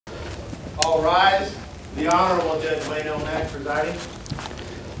All rise. The Honorable Judge Wayne Mack presiding.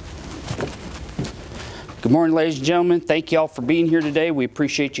 Good morning, ladies and gentlemen. Thank you all for being here today. We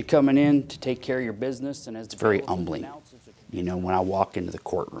appreciate you coming in to take care of your business. And it's very humbling. You know, when I walk into the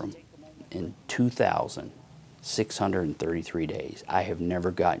courtroom in 2,633 days, I have never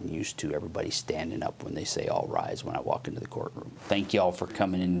gotten used to everybody standing up when they say all rise when I walk into the courtroom. Thank you all for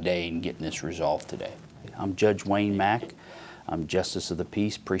coming in today and getting this resolved today. I'm Judge Wayne Mack. I'm Justice of the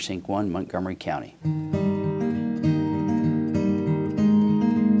Peace, Precinct 1, Montgomery County.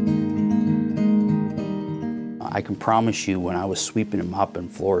 I can promise you, when I was sweeping and mopping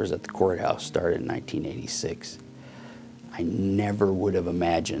floors at the courthouse, started in 1986, I never would have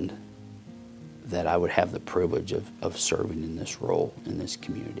imagined that I would have the privilege of serving in this role in this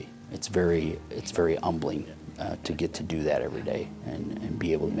community. It's very humbling to get to do that every day and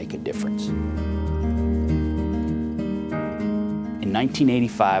be able to make a difference. In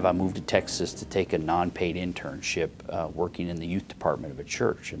 1985, I moved to Texas to take a non-paid internship working in the youth department of a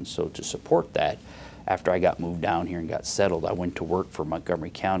church. And so to support that, after I got moved down here and got settled, I went to work for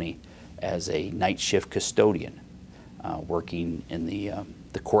Montgomery County as a night shift custodian, working in the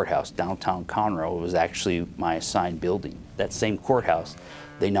courthouse, Downtown Conroe. It was actually my assigned building. That same courthouse,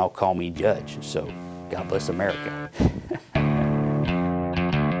 they now call me Judge, so God bless America.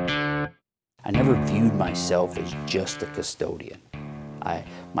 I never viewed myself as just a custodian.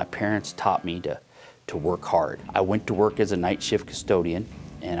 My parents taught me to work hard. I went to work as a night shift custodian,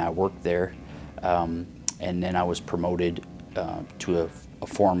 and I worked there, and then I was promoted to a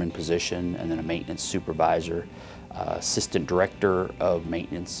foreman position, and then a maintenance supervisor, assistant director of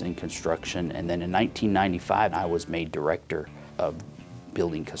maintenance and construction, and then in 1995 I was made director of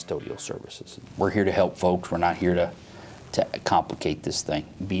building custodial services. We're here to help folks. We're not here to complicate this thing.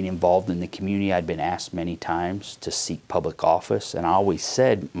 Being involved in the community, I'd been asked many times to seek public office, and I always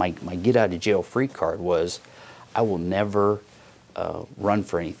said my get out of jail free card was, I will never run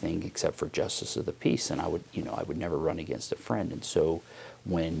for anything except for justice of the peace, and I would never run against a friend. And so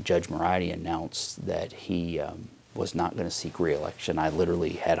when Judge Mack announced that he was not going to seek re-election, I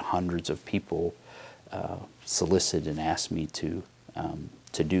literally had hundreds of people solicit and ask me to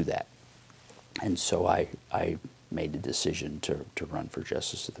do that. And so I made the decision to run for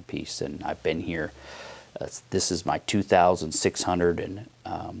justice of the peace, and I've been here. This is my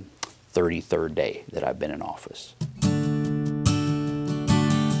 2,633rd day that I've been in office.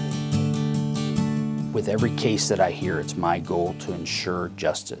 With every case that I hear, it's my goal to ensure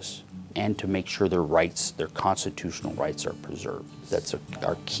justice and to make sure their rights, their constitutional rights, are preserved. That's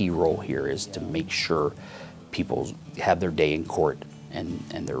our key role here, is to make sure people have their day in court and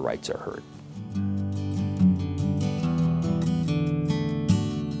their rights are heard.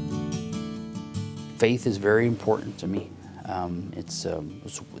 Faith is very important to me. It's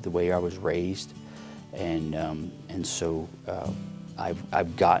the way I was raised, and so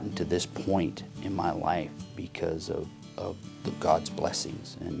I've gotten to this point in my life because of God's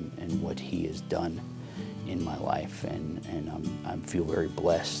blessings and what He has done in my life, and I feel very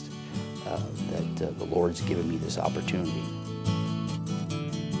blessed that the Lord's given me this opportunity.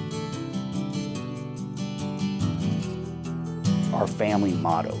 Our family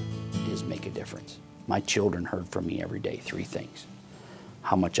motto is make a difference. My children heard from me every day 3 things: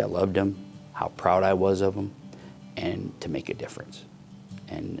 how much I loved them, how proud I was of them, and to make a difference.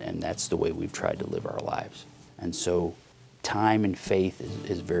 And that's the way we've tried to live our lives. And so time and faith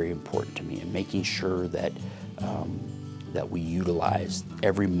is very important to me, and making sure that that we utilize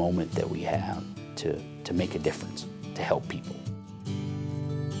every moment that we have to make a difference, to help people.